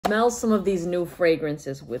smell some of these new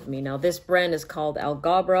fragrances with me. Now, this brand is called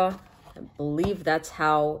Algabra. I believe that's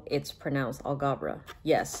how it's pronounced, Algabra.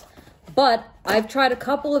 Yes. But I've tried a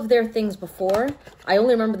couple of their things before. I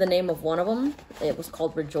only remember the name of one of them. It was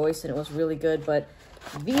called Rejoice, and it was really good. But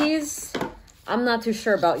these, I'm not too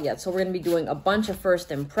sure about yet. So we're going to be doing a bunch of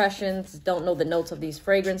first impressions. Don't know the notes of these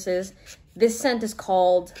fragrances. This scent is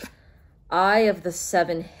called Eye of the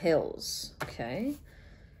Seven Hills. Okay.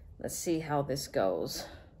 Let's see how this goes.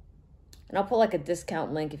 And I'll put like a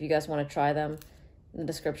discount link if you guys want to try them in the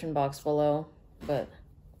description box below. And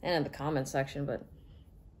in the comment section, but...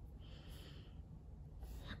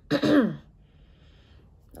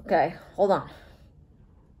 Okay, hold on.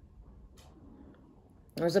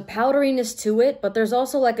 There's a powderiness to it, but there's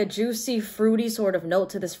also like a juicy, fruity sort of note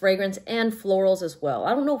to this fragrance and florals as well.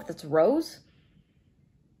 I don't know if that's rose,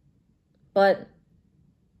 but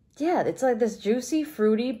yeah, it's like this juicy,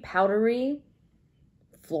 fruity, powdery,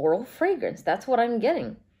 floral fragrance. That's what I'm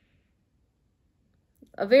getting.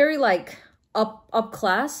 A very like a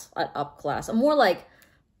more like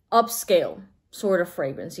upscale sort of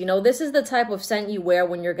fragrance. You know, this is the type of scent you wear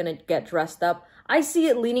when you're gonna get dressed up. I see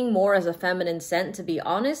it leaning more as a feminine scent, to be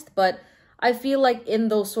honest, but I feel like in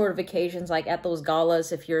those sort of occasions, like at those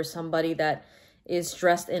galas, if you're somebody that is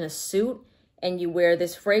dressed in a suit and you wear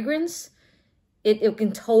this fragrance, it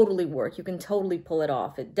can totally work. You can totally pull it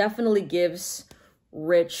off. It definitely gives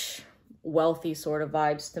rich, wealthy sort of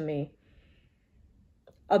vibes to me.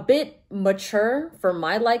 A bit mature for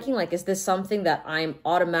my liking. Like, is this something that I'm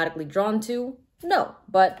automatically drawn to? No,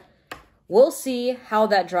 but we'll see how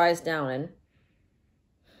that dries down. And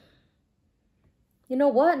you know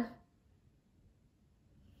what?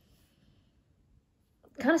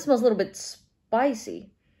 Kind of smells a little bit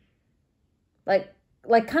spicy. Like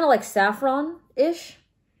kind of like saffron-ish.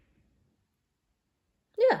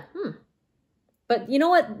 Yeah, But you know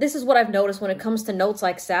what? This is what I've noticed when it comes to notes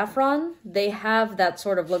like saffron. They have that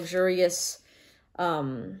sort of luxurious,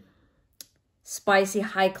 spicy,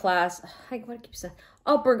 high class, what I keep saying,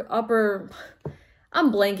 upper,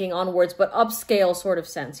 I'm blanking on words, but upscale sort of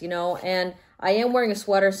sense, you know? And I am wearing a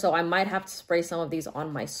sweater, so I might have to spray some of these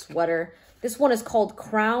on my sweater. This one is called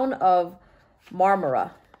Crown of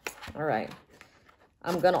Marmara. All right.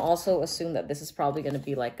 I'm going to also assume that this is probably going to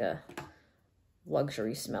be like a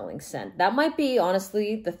luxury smelling scent. That might be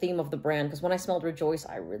honestly the theme of the brand, because when I smelled Rejoice,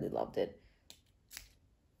 I really loved it.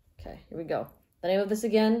 Okay, here we go. The name of this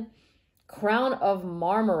again, Crown of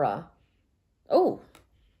Marmara. Oh,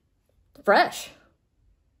 fresh.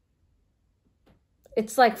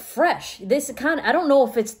 It's like fresh. This kind of, I don't know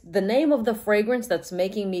if it's the name of the fragrance that's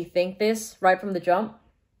making me think this right from the jump.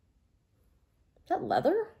 Is that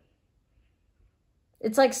leather?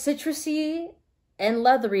 It's like citrusy and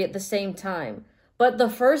leathery at the same time. But the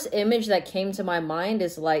first image that came to my mind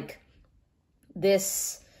is like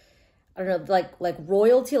this, I don't know, like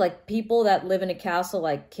royalty, like people that live in a castle,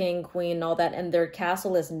 like king, queen, and all that, and their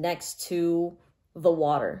castle is next to the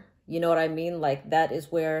water. You know what I mean? Like that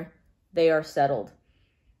is where they are settled.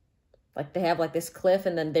 Like they have like this cliff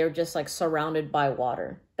and then they're just like surrounded by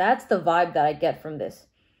water. That's the vibe that I get from this.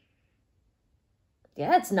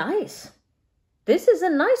 Yeah, it's nice. This is a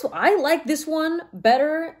nice one. I like this one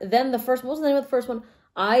better than the first one. What was the name of the first one?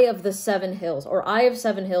 Eye of the Seven Hills, or Eye of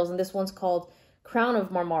Seven Hills. And this one's called Crown of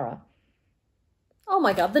Marmara. Oh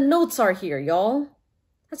my God, the notes are here, y'all.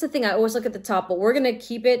 That's the thing. I always look at the top, but we're going to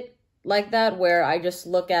keep it like that, where I just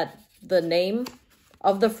look at the name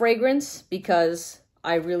of the fragrance, because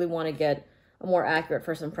I really want to get a more accurate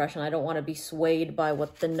first impression. I don't want to be swayed by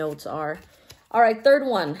what the notes are. All right, third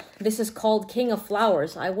one. This is called King of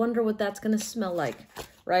Flowers. I wonder what that's going to smell like,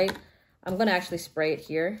 right? I'm going to actually spray it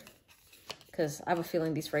here because I have a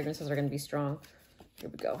feeling these fragrances are going to be strong. Here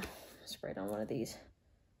we go. Spray it on one of these.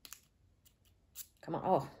 Come on.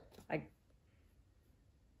 Oh, I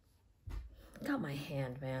got my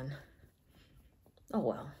hand, man. Oh,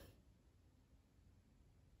 well.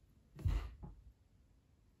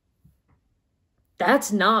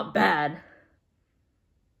 That's not bad.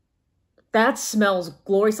 That smells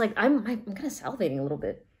glorious. Like, I'm kind of salivating a little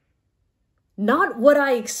bit. Not what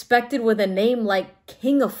I expected with a name like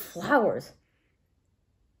King of Flowers.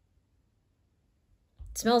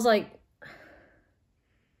 It smells like...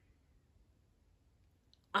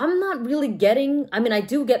 I'm not really getting... I mean, I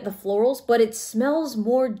do get the florals, but it smells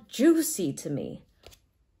more juicy to me.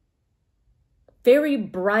 Very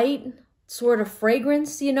bright sort of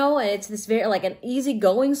fragrance, you know? And it's this very, like, an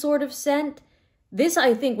easygoing sort of scent. This,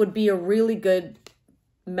 I think, would be a really good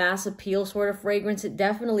mass appeal sort of fragrance. It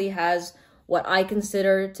definitely has what I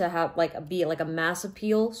consider to have, like, be like a mass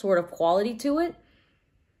appeal sort of quality to it.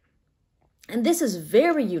 And this is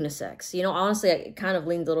very unisex. You know, honestly, it kind of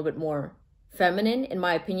leans a little bit more feminine, in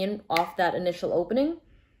my opinion, off that initial opening.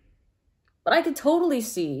 But I could totally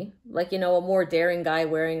see, like, you know, a more daring guy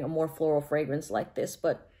wearing a more floral fragrance like this.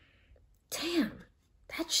 But damn,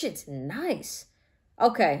 that shit's nice.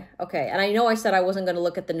 Okay. And I know I said I wasn't going to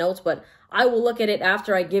look at the notes, but I will look at it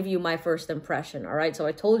after I give you my first impression, all right? So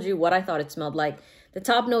I told you what I thought it smelled like. The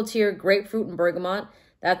top notes here, grapefruit and bergamot.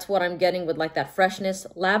 That's what I'm getting with, like, that freshness.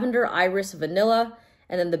 Lavender, iris, vanilla.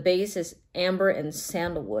 And then the base is amber and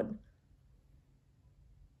sandalwood.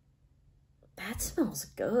 That smells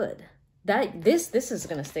good. This is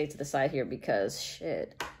gonna stay to the side here because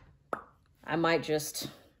shit, I might just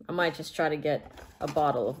try to get a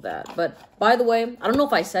bottle of that. But by the way, I don't know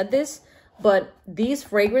if I said this, but these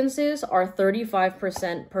fragrances are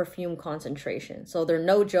 35% perfume concentration, so they're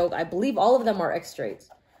no joke. I believe all of them are extracts.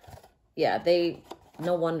 Yeah,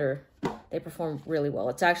 no wonder they perform really well.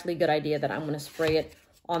 It's actually a good idea that I'm gonna spray it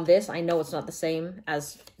on this. I know it's not the same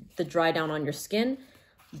as the dry down on your skin,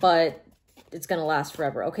 but it's gonna last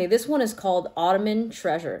forever. Okay, this one is called Ottoman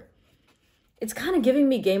Treasure. It's kind of giving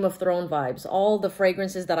me Game of Thrones vibes. All the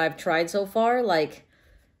fragrances that I've tried so far, like,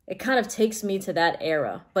 it kind of takes me to that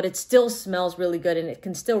era, but it still smells really good and it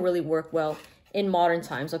can still really work well in modern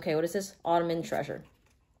times. Okay, what is this? Ottoman Treasure.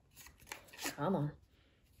 Come on.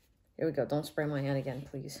 Here we go. Don't spray my hand again,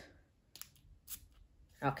 please.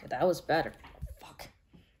 Okay, that was better. Fuck.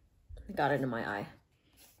 I got it in my eye.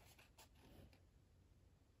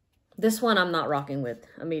 This one I'm not rocking with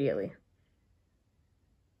immediately.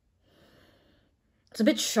 It's a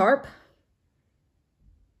bit sharp.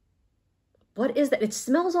 What is that? It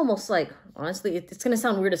smells almost like, honestly, it's going to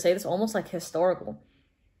sound weird to say this, almost like historical.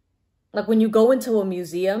 Like when you go into a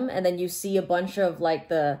museum and then you see a bunch of like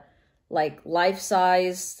the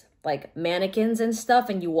life-size like mannequins and stuff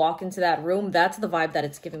and you walk into that room, that's the vibe that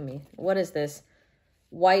it's giving me. What is this?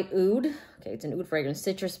 White oud. Okay, it's an oud fragrance.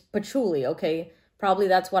 Citrus patchouli. Okay. Probably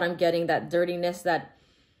that's what I'm getting, that dirtiness, that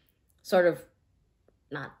sort of,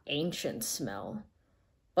 not ancient smell,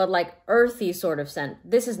 but like earthy sort of scent.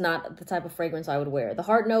 This is not the type of fragrance I would wear. The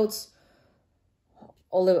heart notes,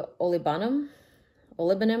 olibanum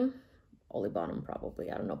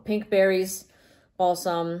probably, I don't know. Pink berries,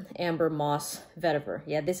 balsam, amber, moss, vetiver.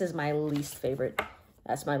 Yeah, this is my least favorite.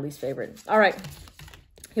 That's my least favorite. All right,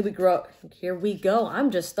 here we go.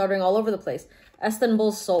 I'm just stuttering all over the place.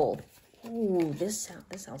 Istanbul Soul. Ooh, this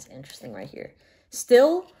sounds interesting right here.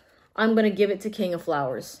 Still, I'm going to give it to King of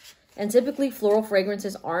Flowers. And typically, floral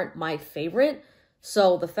fragrances aren't my favorite.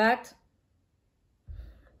 So the fact...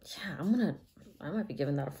 Yeah, I might be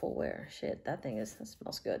giving that a full wear. Shit, that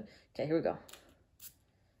smells good. Okay, here we go.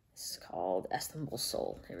 This is called Istanbul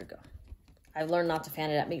Soul. Here we go. I've learned not to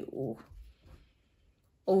fan it at me. Ooh.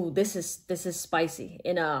 Ooh, this is spicy.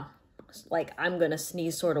 In a, like, I'm going to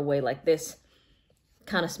sneeze sort of way, like this.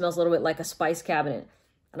 Kind of smells a little bit like a spice cabinet.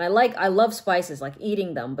 And I love spices, like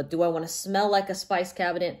eating them, but do I want to smell like a spice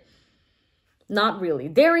cabinet? Not really.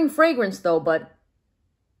 Daring fragrance though, but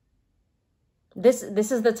this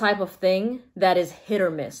is the type of thing that is hit or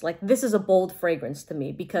miss. Like this is a bold fragrance to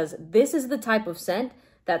me because this is the type of scent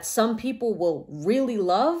that some people will really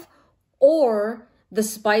love, or the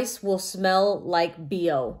spice will smell like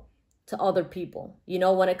BO to other people. You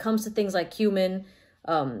know, when it comes to things like cumin,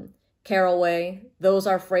 caraway, those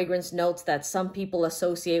are fragrance notes that some people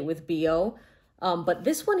associate with BO. But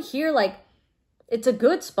this one here, like, it's a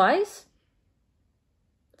good spice.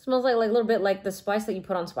 It smells like a little bit like the spice that you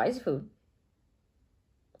put on spicy food.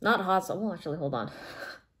 Not hot sauce. Well, actually, hold on.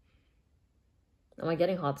 Am I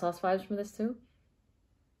getting hot sauce vibes from this too?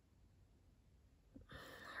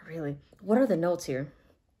 Really? What are the notes here?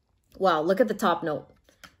 Wow, look at the top note.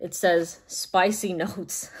 It says spicy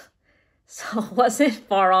notes. So wasn't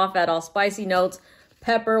far off at all. Spicy notes,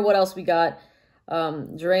 pepper. What else we got?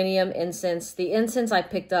 Geranium, incense. The incense I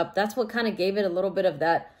picked up, that's what kind of gave it a little bit of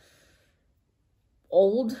that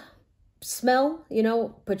old smell, you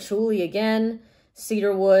know. Patchouli again,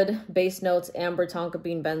 cedarwood, base notes, amber, tonka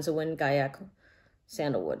bean, benzoin, gaiac,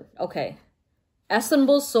 sandalwood. Okay.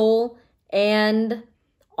 Istanbul Soul and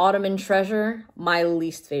Ottoman Treasure, my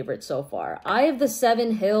least favorite so far. Eye of the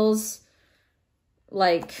Seven Hills,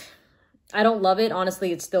 like... I don't love it.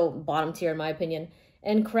 Honestly, it's still bottom tier in my opinion.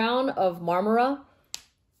 And Crown of Marmara,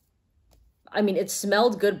 I mean, it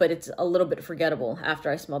smelled good, but it's a little bit forgettable after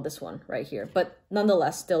I smelled this one right here. But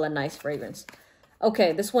nonetheless, still a nice fragrance.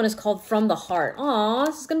 Okay, this one is called From the Heart. Aw,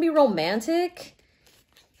 this is going to be romantic.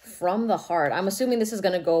 From the Heart. I'm assuming this is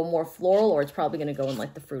going to go more floral, or it's probably going to go in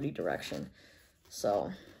like the fruity direction.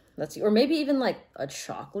 So, let's see. Or maybe even like a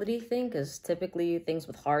chocolatey thing, because typically things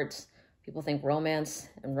with hearts People think romance,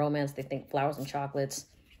 and romance, they think flowers and chocolates.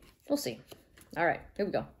 We'll see. All right, here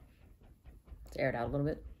we go. Let's air it out a little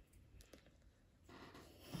bit.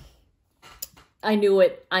 I knew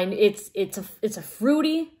it. It's a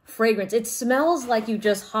fruity fragrance. It smells like you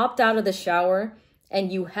just hopped out of the shower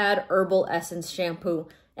and you had Herbal Essence shampoo.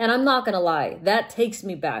 And I'm not gonna lie, that takes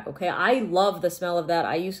me back, okay? I love the smell of that.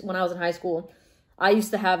 When I was in high school, I used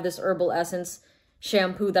to have this Herbal Essence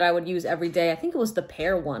shampoo that I would use every day. I think it was the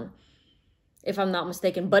pear one, if I'm not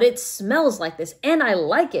mistaken. But it smells like this, and I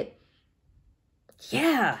like it.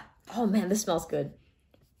 Yeah. Oh man, this smells good.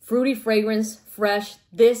 Fruity fragrance, fresh.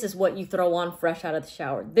 This is what you throw on fresh out of the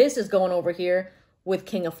shower. This is going over here with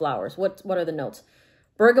King of Flowers. What are the notes?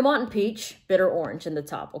 Bergamot and peach, bitter orange in the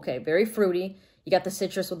top. Okay, very fruity. You got the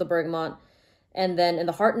citrus with the bergamot. And then in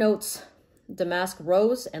the heart notes, damask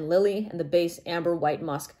rose and lily, and the base amber white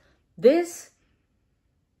musk. This,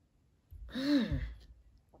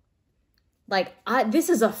 this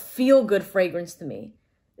is a feel-good fragrance to me.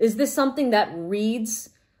 Is this something that reads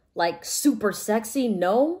like super sexy?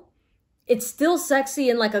 No. It's still sexy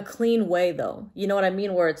in like a clean way though. You know what I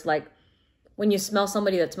mean? Where it's like, when you smell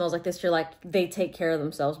somebody that smells like this, you're like, they take care of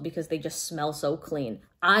themselves because they just smell so clean.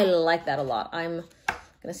 I like that a lot. I'm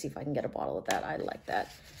gonna see if I can get a bottle of that. I like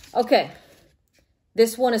that. Okay.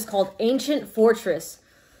 This one is called Ancient Fortress.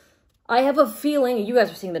 I have a feeling, you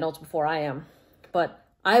guys are seeing the notes before I am, but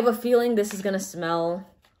I have a feeling this is gonna smell,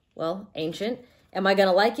 well, ancient. Am I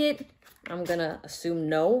gonna like it? I'm gonna assume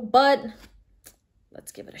no, but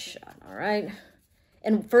let's give it a shot, all right?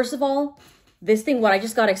 And first of all, this thing, what I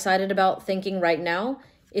just got excited about thinking right now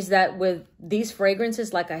is that with these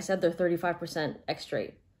fragrances, like I said, they're 35%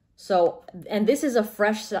 extrait. So, and this is a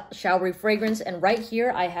fresh, showery fragrance. And right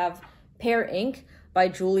here, I have Pear Ink by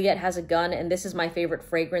Juliet Has a Gun. And this is my favorite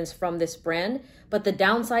fragrance from this brand. But the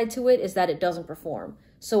downside to it is that it doesn't perform.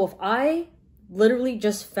 So if I literally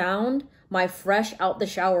just found my fresh out the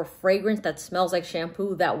shower fragrance that smells like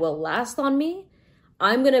shampoo that will last on me,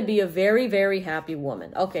 I'm going to be a very, very happy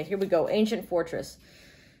woman. Okay, here we go. Ancient Fortress.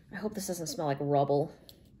 I hope this doesn't smell like rubble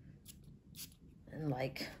and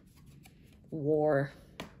like war,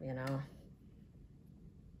 you know.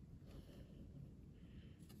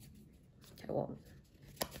 Okay, well,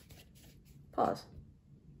 pause.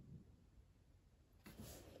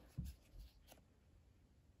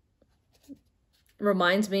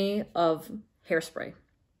 Reminds me of Hairspray.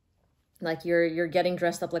 Like you're getting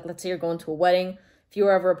dressed up, like let's say you're going to a wedding. If you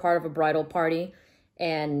were ever a part of a bridal party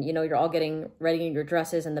and, you know, you're all getting ready in your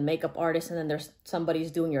dresses and the makeup artist, and then there's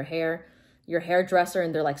somebody's doing your hairdresser,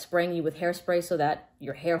 and they're like spraying you with hairspray so that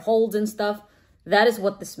your hair holds and stuff. That is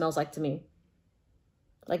what this smells like to me.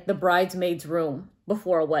 Like the bridesmaid's room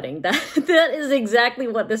before a wedding. That is exactly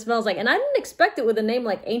what this smells like. And I didn't expect it with a name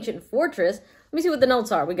like Ancient Fortress. Let me see what the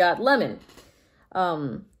notes are. We got lemon,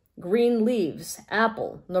 green leaves,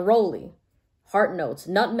 apple, neroli, heart notes,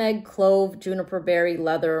 nutmeg, clove, juniper berry,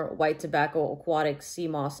 leather, white tobacco, aquatic, sea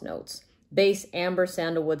moss notes. Base, amber,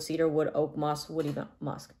 sandalwood, cedarwood, oak moss, woody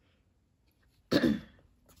musk.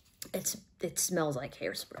 It smells like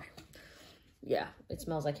hairspray. Yeah, it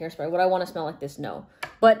smells like hairspray. Would I want to smell like this? No.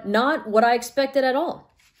 But not what I expected at all.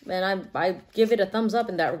 And I give it a thumbs up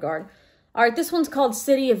in that regard. All right, this one's called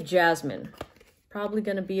City of Jasmine. Probably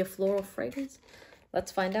going to be a floral fragrance.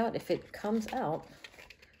 Let's find out if it comes out.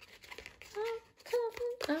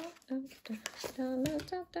 All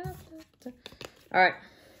right.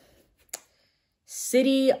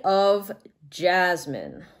 City of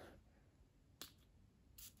Jasmine.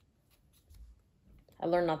 I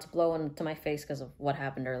learned not to blow into my face because of what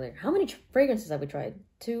happened earlier. How many fragrances have we tried?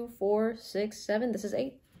 2, 4, 6, 7. This is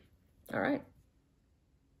 8. All right.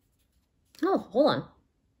 Oh, hold on.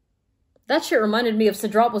 That shit reminded me of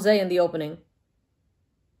Cedrat Rosé in the opening.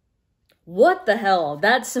 What the hell?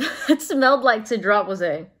 That smelled like Cedrat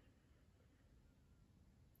Rosé.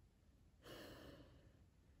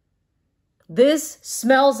 This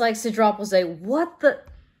smells like Cedrat Rosé. What the?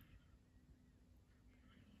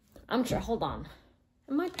 I'm sure. Hold on.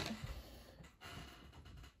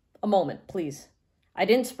 A moment, please. I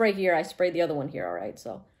didn't spray here. I sprayed the other one here. All right,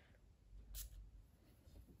 so.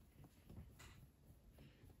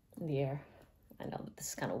 In the air. I know that this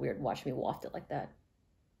is kind of weird. Watch me waft it like that.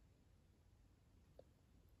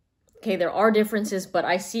 Okay, there are differences, but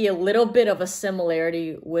I see a little bit of a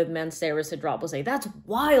similarity with Mancera Cedrat Rosé. That's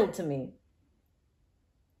wild to me.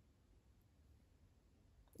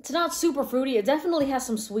 It's not super fruity. It definitely has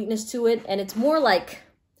some sweetness to it, and it's more like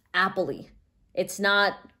apple-y. It's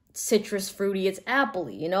not citrus fruity. It's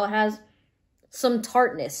apple-y. You know, it has some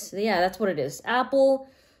tartness. Yeah, that's what it is. Apple,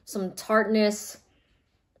 some tartness,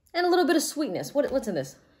 and a little bit of sweetness. What's in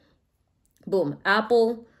this? Boom.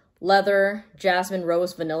 Apple, leather, jasmine,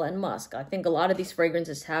 rose, vanilla, and musk. I think a lot of these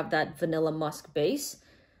fragrances have that vanilla musk base.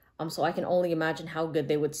 So I can only imagine how good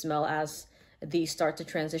they would smell as these start to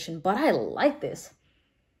transition. But I like this.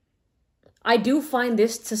 I do find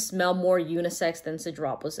this to smell more unisex than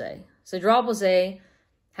Cedrat Posay. Cedrat Posay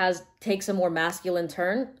takes a more masculine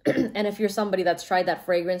turn. And if you're somebody that's tried that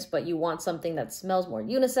fragrance, but you want something that smells more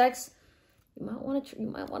unisex, you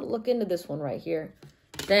might want to look into this one right here.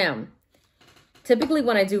 Damn. Typically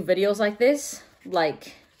when I do videos like this,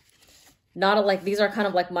 like these are kind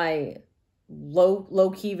of like my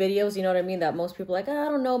low-key videos, you know what I mean? That most people are like, I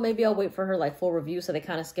don't know, maybe I'll wait for her like full review, so they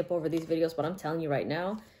kind of skip over these videos. But I'm telling you right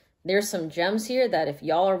now, there's some gems here that if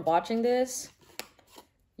y'all are watching this,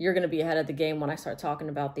 you're going to be ahead of the game when I start talking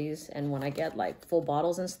about these. And when I get like full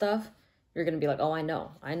bottles and stuff, you're going to be like, oh, I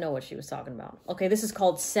know what she was talking about. Okay, this is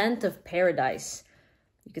called Scent of Paradise.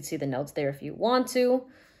 You can see the notes there if you want to.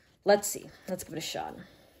 Let's see. Let's give it a shot.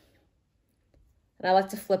 And I like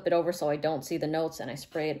to flip it over so I don't see the notes, and I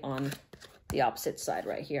spray it on the opposite side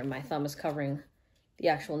right here. My thumb is covering the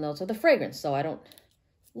actual notes of the fragrance so I don't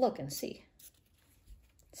look and see.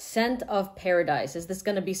 Scent of Paradise. Is this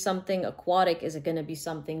going to be something aquatic? Is it going to be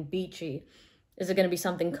something beachy? Is it going to be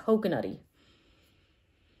something coconutty?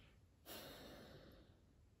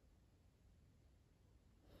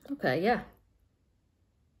 Okay, yeah.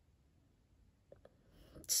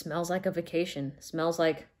 It smells like a vacation. It smells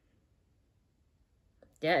like,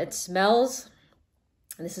 yeah, it smells,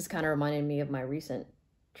 and this is kind of reminding me of my recent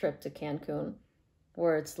trip to Cancun,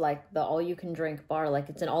 where it's like the all-you-can-drink bar. Like,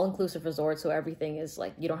 it's an all-inclusive resort, so everything is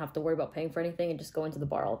like, you don't have to worry about paying for anything and just go into the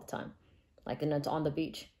bar all the time. Like, and it's on the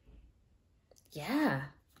beach. Yeah.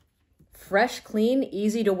 Fresh, clean,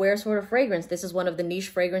 easy to wear sort of fragrance. This is one of the niche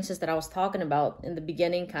fragrances that I was talking about in the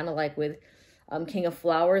beginning, kind of like with King of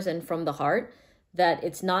Flowers and From the Heart, that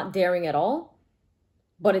it's not daring at all,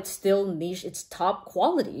 but it's still niche. It's top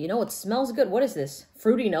quality. You know, it smells good. What is this?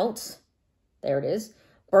 Fruity notes. There it is.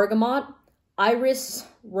 Bergamot, iris,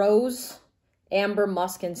 rose, amber,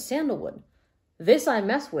 musk, and sandalwood. This I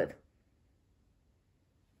mess with.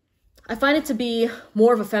 I find it to be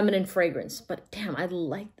more of a feminine fragrance, but damn,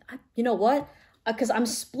 you know what? Because I'm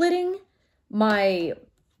splitting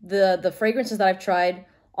the fragrances that I've tried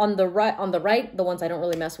on the right, the ones I don't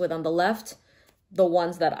really mess with, on the left, the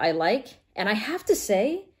ones that I like. And I have to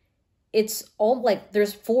say, it's all like,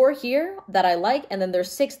 there's 4 here that I like, and then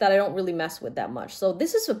there's 6 that I don't really mess with that much. So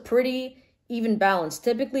this is a pretty even balance.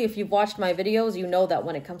 Typically, if you've watched my videos, you know that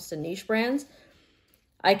when it comes to niche brands,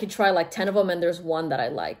 I could try like 10 of them and there's 1 that I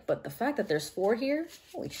like. But the fact that there's 4 here,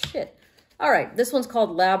 holy shit. All right, this one's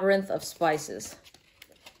called Labyrinth of Spices.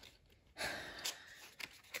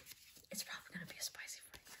 It's probably gonna be a spicy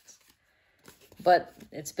fragrance, but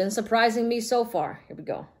it's been surprising me so far. Here we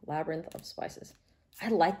go, Labyrinth of Spices. I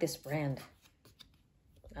like this brand.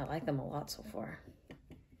 I like them a lot so far.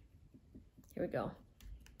 Here we go.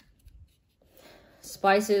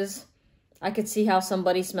 Spices. I could see how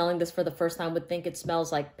somebody smelling this for the first time would think it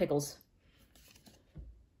smells like pickles.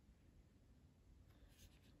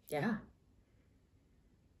 Yeah.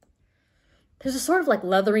 There's a sort of like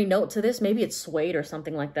leathery note to this. Maybe it's suede or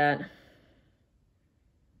something like that.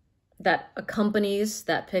 That accompanies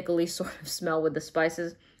that pickly sort of smell with the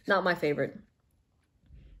spices. Not my favorite.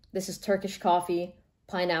 This is Turkish coffee,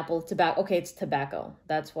 pineapple, tobacco. Okay, it's tobacco.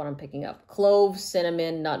 That's what I'm picking up. Clove,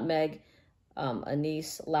 cinnamon, nutmeg,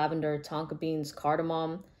 anise, lavender, tonka beans,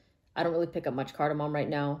 cardamom. I don't really pick up much cardamom right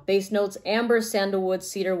now. Base notes: amber, sandalwood,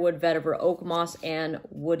 cedarwood, vetiver, oak moss, and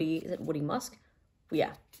woody. Is it woody musk?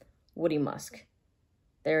 Yeah, woody musk.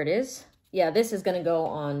 There it is. Yeah, this is gonna go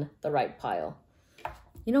on the right pile.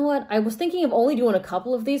 You know what? I was thinking of only doing a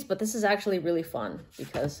couple of these, but this is actually really fun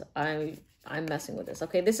because I'm messing with this.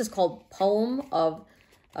 Okay, this is called Poem of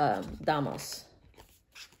Damas.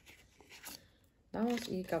 Damas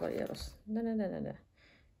y Caballeros. No. Here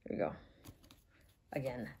we go.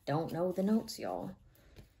 Again, don't know the notes, y'all.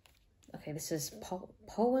 Okay, this is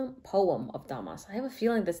Poem of Damas. I have a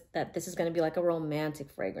feeling that this is going to be like a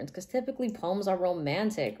romantic fragrance, because typically poems are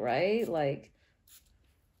romantic, right? Like,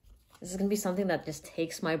 this is going to be something that just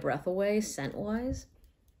takes my breath away, scent-wise.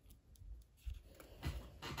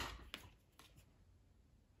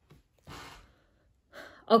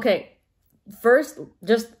 Okay, first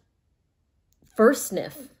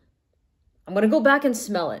sniff. I'm going to go back and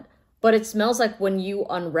smell it. But it smells like when you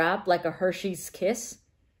unwrap like a Hershey's Kiss.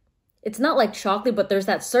 It's not like chocolate, but there's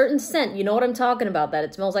that certain scent. You know what I'm talking about? That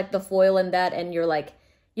it smells like the foil in that, and you're like,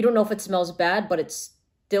 you don't know if it smells bad, but it's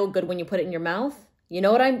still good when you put it in your mouth. You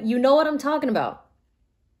know what I'm talking about.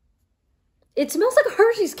 It smells like a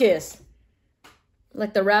Hershey's Kiss.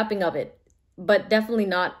 Like the wrapping of it. but definitely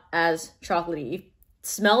not as chocolatey. If you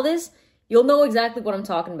smell this, you'll know exactly what I'm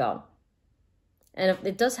talking about. And if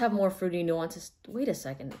it does have more fruity nuances. Wait a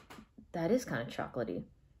second. That is kind of chocolatey.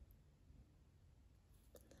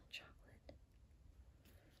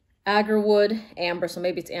 Agarwood, amber, so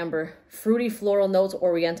maybe it's amber. Fruity floral notes,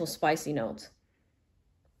 oriental spicy notes.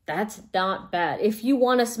 That's not bad. If you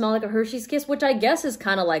want to smell like a Hershey's Kiss, which I guess is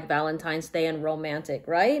kind of like Valentine's Day and romantic,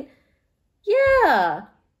 right? Yeah,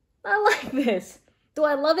 I like this. Do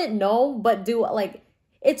I love it? No, but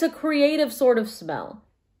it's a creative sort of smell.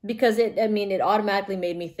 Because it automatically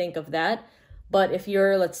made me think of that. But if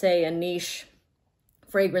you're, let's say, a niche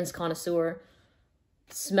fragrance connoisseur,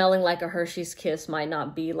 smelling like a Hershey's Kiss might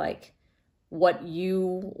not be like what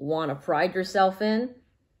you want to pride yourself in.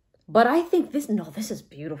 But I think this is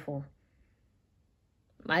beautiful.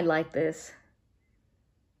 I like this.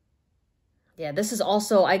 Yeah, this is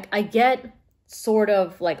also, I get sort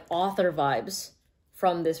of like author vibes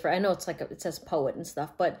from this. I know it's like, it says poet and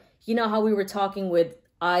stuff, but you know how we were talking with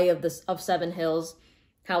Eye of Seven Hills,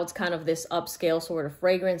 how it's kind of this upscale sort of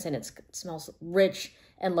fragrance and it smells rich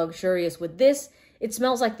and luxurious. With this, it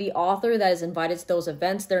smells like the author that is invited to those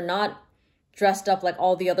events. They're not dressed up like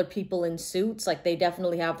all the other people in suits. Like they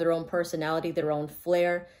definitely have their own personality, their own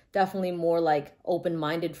flair, definitely more like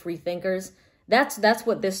open-minded free thinkers. That's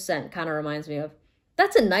what this scent kind of reminds me of.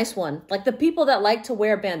 That's a nice one. Like the people that like to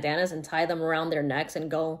wear bandanas and tie them around their necks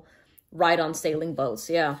and go ride on sailing boats.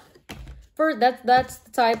 Yeah. That's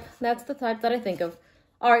the type that I think of.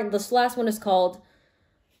 All right, this last one is called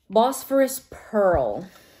Bosphorus Pearl.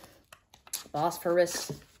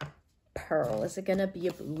 Bosphorus Pearl. Is it gonna be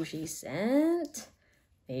a bougie scent?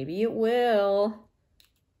 Maybe it will.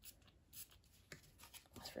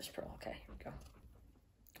 Bosphorus Pearl. Okay, here we go.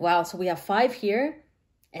 Wow, so we have 5 here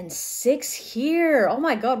and 6 here. Oh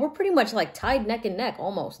my God, we're pretty much like tied neck and neck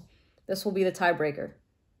almost. This will be the tiebreaker.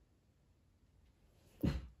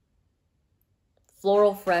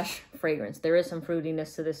 Floral fresh fragrance. There is some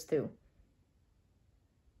fruitiness to this too.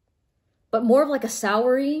 But more of like a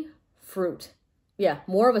soury fruit. Yeah,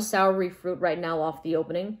 more of a soury fruit right now off the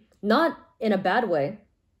opening. Not in a bad way.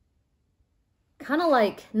 Kind of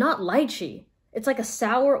like, not lychee. It's like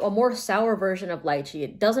a more sour version of lychee.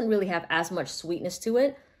 It doesn't really have as much sweetness to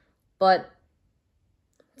it, but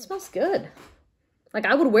it smells good. Like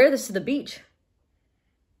I would wear this to the beach.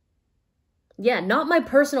 Yeah, not my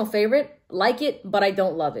personal favorite. Like it, but I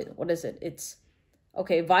don't love it. What is it? It's,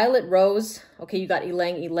 okay, violet rose. Okay, you got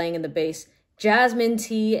ylang ylang in the base. Jasmine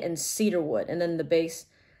tea and cedarwood. And then the base,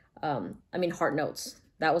 heart notes.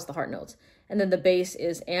 That was the heart notes. And then the base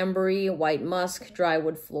is ambery, white musk,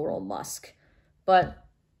 drywood, floral musk. But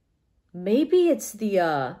maybe it's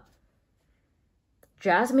the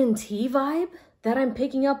jasmine tea vibe that I'm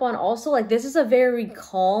picking up on also. Like this is a very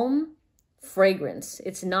calm fragrance.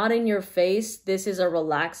 It's not in your face. This is a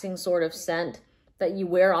relaxing sort of scent that you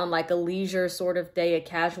wear on like a leisure sort of day, a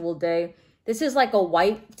casual day. This is like a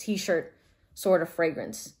white t-shirt sort of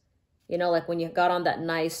fragrance. You know, like when you got on that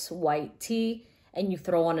nice white tee and you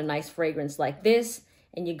throw on a nice fragrance like this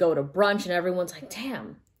and you go to brunch and everyone's like,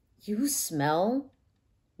 damn, you smell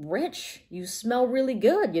rich. You smell really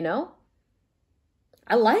good, you know?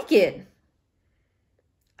 I like it.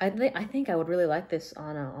 I think I would really like this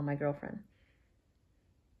on my girlfriend.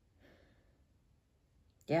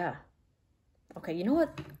 Yeah. Okay, you know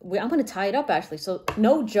what? I'm going to tie it up, actually. So,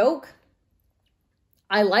 no joke.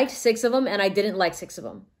 I liked 6 of them, and I didn't like 6 of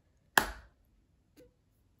them.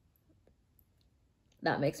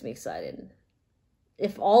 That makes me excited.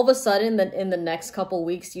 If all of a sudden, in the next couple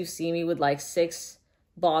weeks, you see me with, like, 6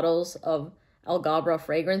 bottles of Algabra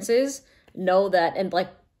fragrances, know that, and, like,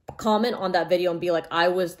 comment on that video and be like, I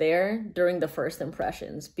was there during the first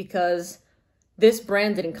impressions, because this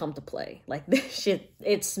brand didn't come to play. Like this shit,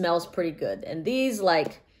 it smells pretty good. And these,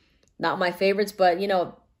 like, not my favorites, but you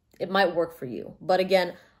know, it might work for you. But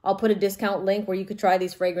again, I'll put a discount link where you could try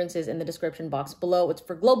these fragrances in the description box below. It's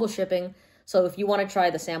for global shipping. So if you want to try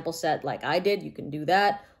the sample set like I did, you can do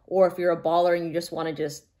that. Or if you're a baller and you just want to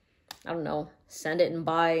I don't know, send it and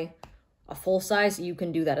buy a full size, you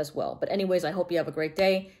can do that as well. But anyways, I hope you have a great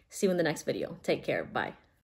day. See you in the next video. Take care. Bye.